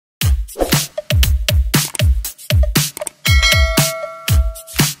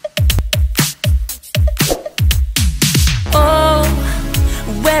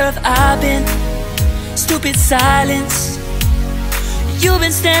stupid silence. You've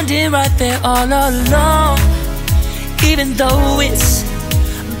been standing right there all along, even though it's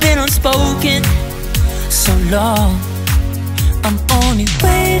been unspoken so long. I'm only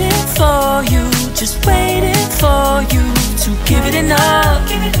waiting for you, just waiting for you to give it enough.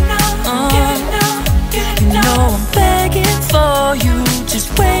 You know I'm begging for you,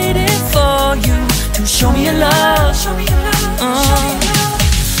 just waiting for you to show me your love.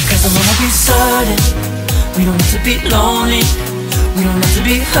 Cause I wanna be certain we don't have to be lonely, we don't have to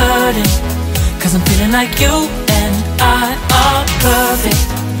be hurting. Cause I'm feeling like you and I are perfect.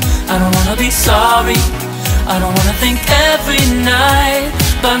 I don't wanna be sorry, I don't wanna think every night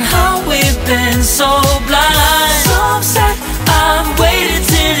about how we've been so blind. So upset, I've waited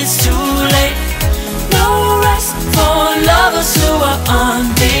till it's too late. No rest for lovers who are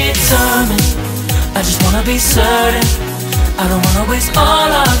undetermined. I just wanna be certain, I don't wanna waste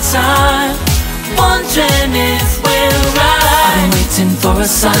all our time wondering if we're right. I've been waiting for a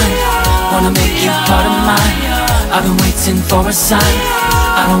sign, wanna make you part of mine. I've been waiting for a sign,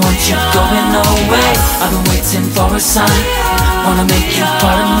 I don't want you going away. I've been waiting for a sign, wanna make you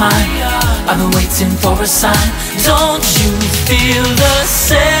part of mine. I've been waiting for a sign. Don't you feel the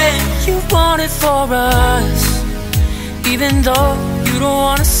same? You want it for us, even though you don't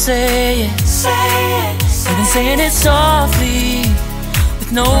wanna say it. You've been saying it softly,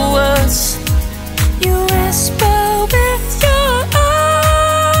 with no words. You whisper with your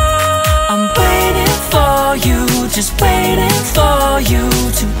eyes. I'm waiting for you, just waiting for you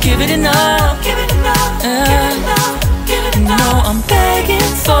to give it enough. No, I'm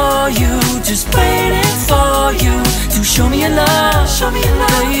begging for you, just waiting for you to show me your love,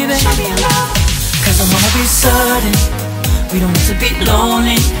 baby. Cause I wanna be certain we don't have to be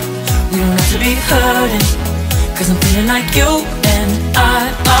lonely, we don't have to be hurting. Cause I'm feeling like you and I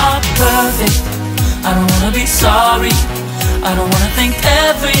are perfect. I don't wanna be sorry, I don't wanna think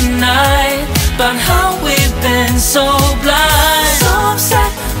every night about how we've been so blind. So upset,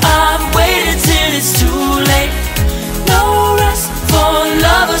 I've waited till it's too late. No rest for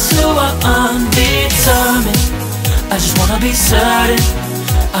lovers who are undetermined. I just wanna be certain,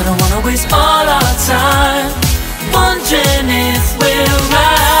 I don't wanna waste all our time wondering if we're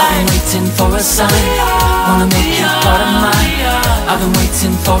right. I've been waiting for a sign, wanna make you part of mine. I've been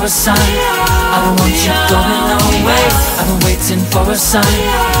waiting for a sign, I don't want you going away. I've been waiting for a sign,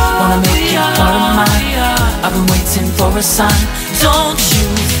 wanna make you part of mine. I've been waiting for a sign. Don't you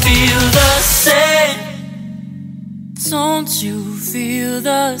feel the same? Don't you feel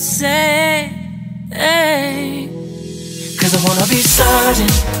the same? Cause I wanna be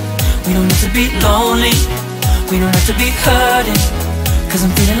certain we don't have to be lonely, we don't have to be hurting. Cause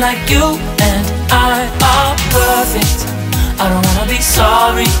I'm feeling like you and I are perfect. I don't wanna be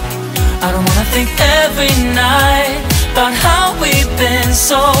sorry, I don't wanna think every night about how we've been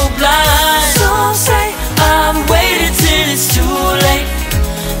so blind. So say I've waited till it's too late.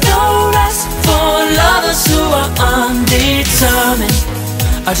 No rest for lovers who are undetermined.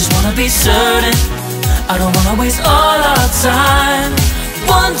 I just wanna be certain, I don't wanna waste all our time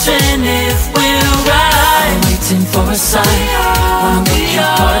wondering if we're right. I've been waiting for a sign, wanna make you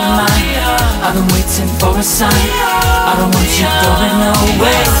part of mine. I've been waiting for a sign, I don't want you going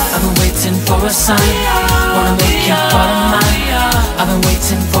away. I've been waiting for a sign, wanna make you part of mine. I've been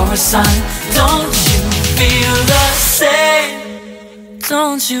waiting for a sign. Don't you feel the same?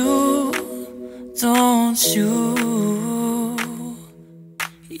 Don't you, don't you,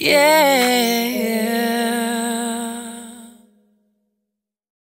 yeah.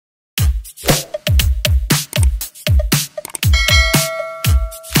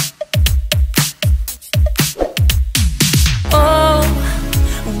 Oh,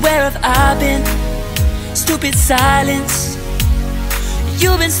 where have I been? Stupid silence.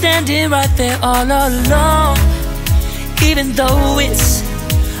 You've been standing right there all along, even though it's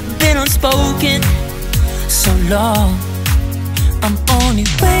been unspoken so long. I'm only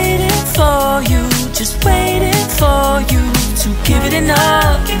waiting for you, just waiting for you to give it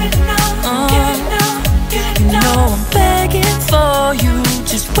enough. You know I'm begging for you,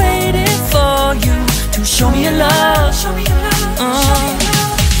 just waiting for you to show me your love.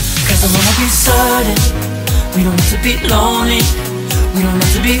 Cause I wanna be certain we don't have to be lonely, we don't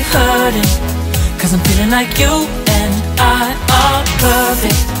have to be hurting. Cause I'm feeling like you and I are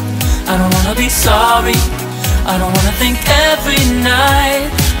perfect. I don't wanna be sorry, I don't wanna think every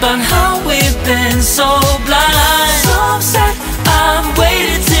night about how we've been so blind. So upset, I've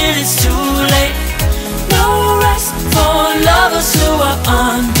waited till it's too late. No rest for lovers who are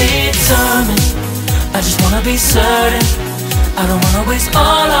undetermined. I just wanna be certain, I don't wanna waste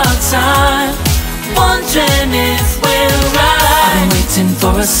all our time wondering if we're right. I've been waiting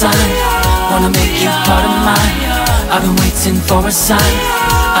for a sign, wanna make you part of mine. I've been waiting for a sign,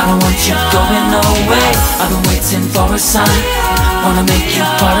 I don't want you going away. I've been waiting for a sign, wanna make you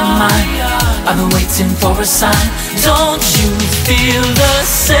part of mine. I've been waiting for a sign. Don't you feel the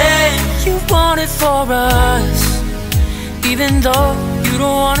same? You want it for us, even though you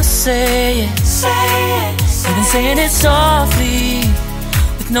don't wanna say it. You've been saying it softly,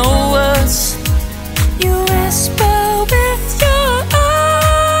 with no words. You whisper with your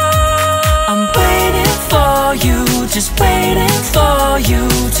eyes. I'm waiting for you, just waiting for you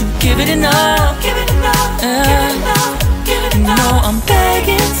to give it enough. You know I'm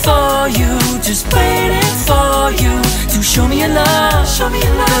begging for you, just waiting for you to show me your love,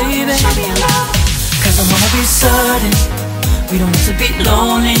 baby. Cause I wanna be certain we don't have to be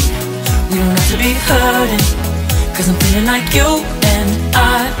lonely, we don't have to be hurting. Cause I'm feeling like you and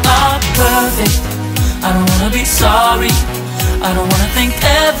I are perfect. I don't wanna be sorry, I don't wanna think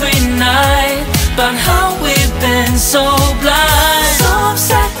every night about how we've been so blind. So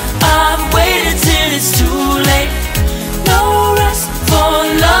upset, I've waited till it's too late. No rest for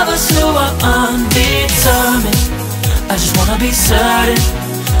lovers who are undetermined. I just wanna be certain,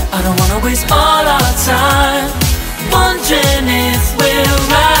 I don't wanna waste all our time wondering if we're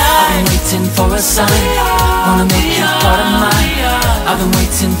right. I've been waiting for a sign, wanna make you part of mine. I've been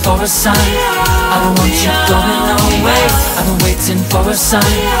waiting for a sign, I don't want you going away. I've been waiting for a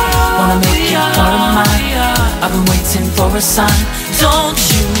sign, wanna make you part of mine. I've been waiting for a sign. Don't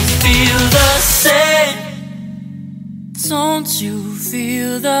you feel the same? Don't you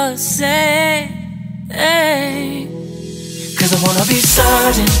feel the same? Cause I wanna be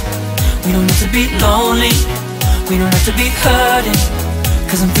certain we don't have to be lonely, we don't have to be hurting.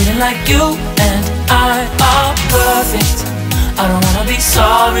 Cause I'm feeling like you and I are perfect. I don't wanna be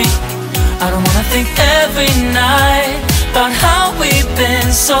sorry, I don't wanna think every night about how we've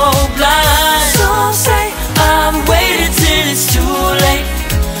been so blind. Some say I've waited till it's too late.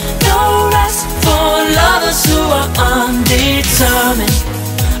 No rest for lovers who are undetermined.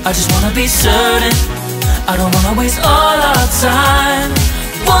 I just wanna be certain, I don't wanna waste all our time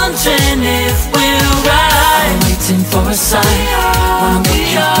wondering if we're right. I've been waiting for a sign, wanna make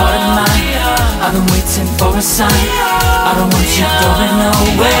you part of mine. I've been waiting for a sign, I don't want you going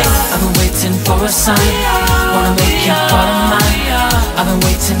away. I've been waiting for a sign, wanna make you part of mine. I've been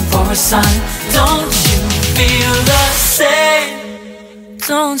waiting for a sign. Don't you feel the same?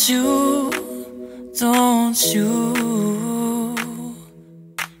 Don't you, don't you,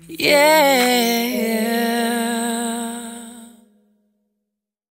 yeah.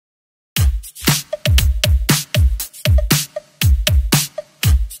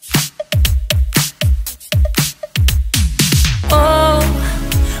 Oh,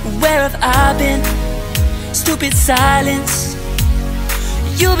 where have I been? Stupid silence.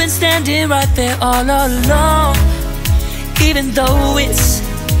 You've been standing right there all along, even though it's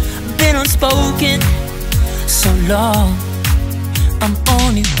been unspoken so long. I'm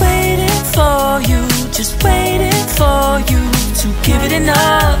only waiting for you, just waiting for you to give it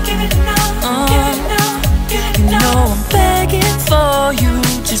enough. You know I'm begging for you,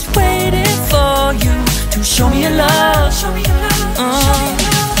 just waiting for you to show me your love.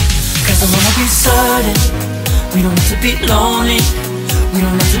 Cause I wanna be certain we don't have to be lonely, we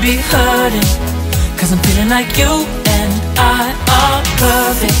don't have to be hurting. Cause I'm feeling like you and I are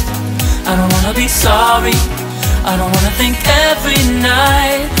perfect. I don't wanna be sorry, I don't wanna think every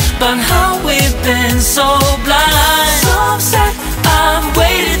night about how we've been so blind. So upset, I've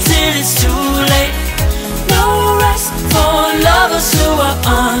waited till it's too late. No rest for lovers who are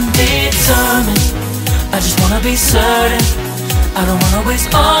undetermined. I just wanna be certain, I don't wanna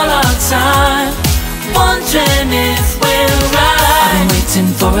waste all our time wondering if we're right. I've been waiting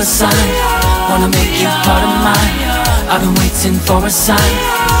for a sign, wanna make you part of mine. I've been waiting for a sign,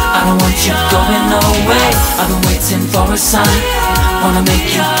 I don't want you going away. I've been waiting for a sign, wanna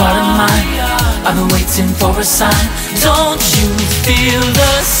make you part of mine. I've been waiting for a sign. Don't you feel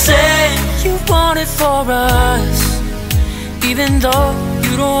the same? You want it for us, even though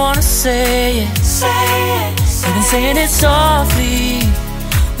you don't wanna say it. You've been saying it softly,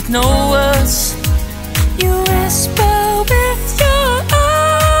 with no words. You whisper with your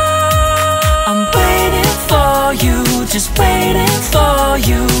eyes. I'm waiting for you, just waiting for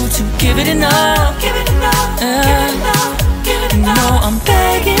you to give it enough. You know I'm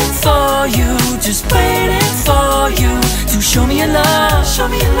begging for you, just waiting for you to show me your love,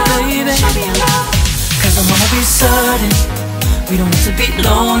 baby. Cause I wanna be certain we don't have to be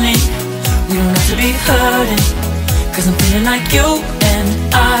lonely, we don't have to be hurting. Cause I'm feeling like you and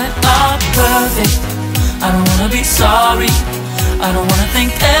I are perfect. I don't wanna be sorry, I don't wanna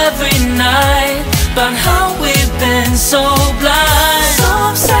think every night about how we've been so blind. So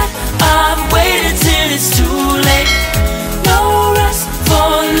upset, I've waited till it's too late. No rest for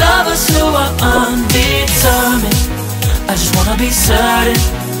lovers who are undetermined. I just wanna be certain,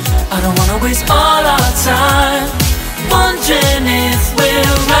 I don't wanna waste all our time wondering if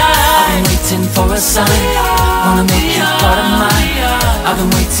we're right. I've been waiting for a sign, wanna make you part of mine. I've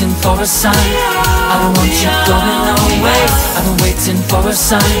been waiting for a sign, I don't want you going away. I've been waiting for a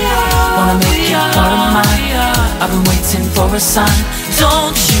sign, wanna make you part of mine. I've been waiting for a sign.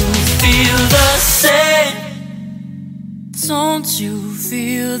 Don't you feel the same? Don't you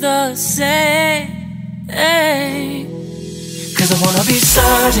feel the same? Cause I wanna be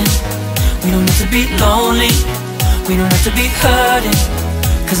certain, we don't need to be lonely, we don't have to be hurting.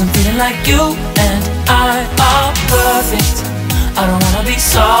 Cause I'm feeling like you and I are perfect. I don't wanna be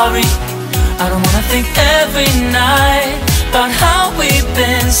sorry, I don't wanna think every night about how we've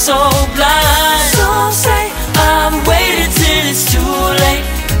been so blind. So say I've waited till it's too late.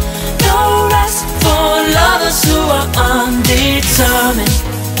 No rest for lovers who are undetermined.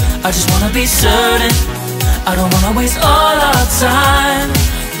 I just wanna be certain, I don't wanna waste all our time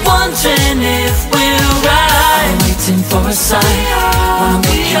wondering if we're right. I've been waiting for a sign, wanna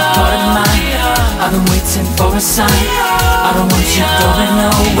make you part of mine. I've been waiting for a sign, I don't want you going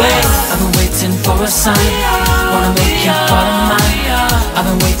away. I've been waiting for a sign, wanna make you part of mine. I've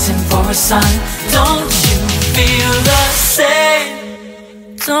been waiting for a sign. Don't you feel the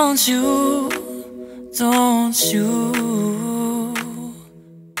same? Don't you, don't you?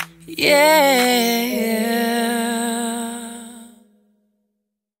 Yeah.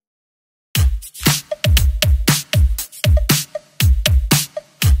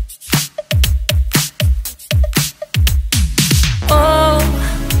 Oh,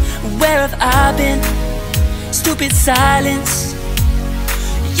 where have I been? Stupid silence.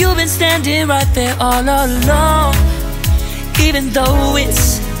 You've been standing right there all along, even though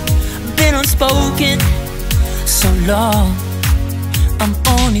it's been unspoken so long. I'm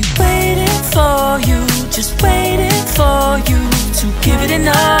only waiting for you, just waiting for you to give it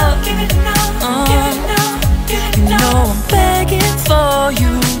enough. You know I'm begging for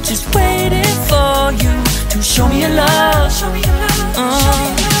you, just waiting for you to show me your love.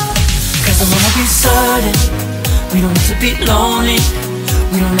 Cause I wanna be certain, we don't have to be lonely,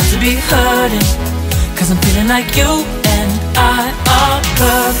 we don't have to be hurting. Cause I'm feeling like you and I are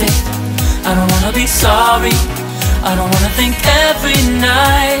perfect. I don't wanna be sorry, I don't wanna think every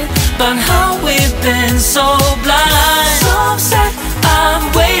night about how we've been so blind. So upset,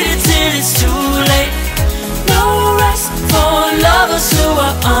 I've waited till it's too late. No rest for lovers who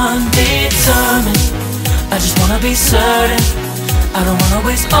are undetermined. I just wanna be certain, I don't wanna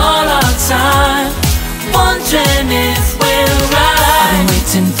waste all our time wondering if we're right. I've been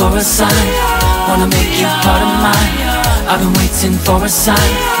waiting for a sign, wanna make you part of mine. I've been waiting for a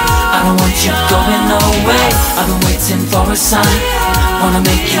sign, I don't want you going away. I've been waiting for a sign, wanna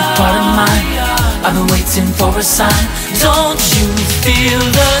make you part of mine. I've been waiting for a sign. Don't you feel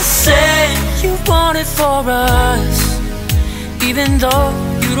the same? You want it for us, even though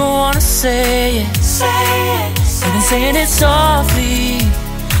you don't wanna say it. You've been saying it softly,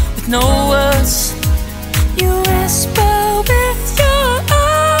 with no words. You whisper with your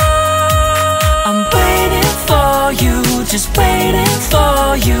eyes. I'm waiting for you, just waiting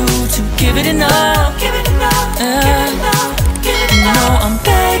for you to give it enough. You know I'm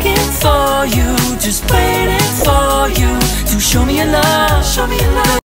begging for you, just waiting for you to show me your love.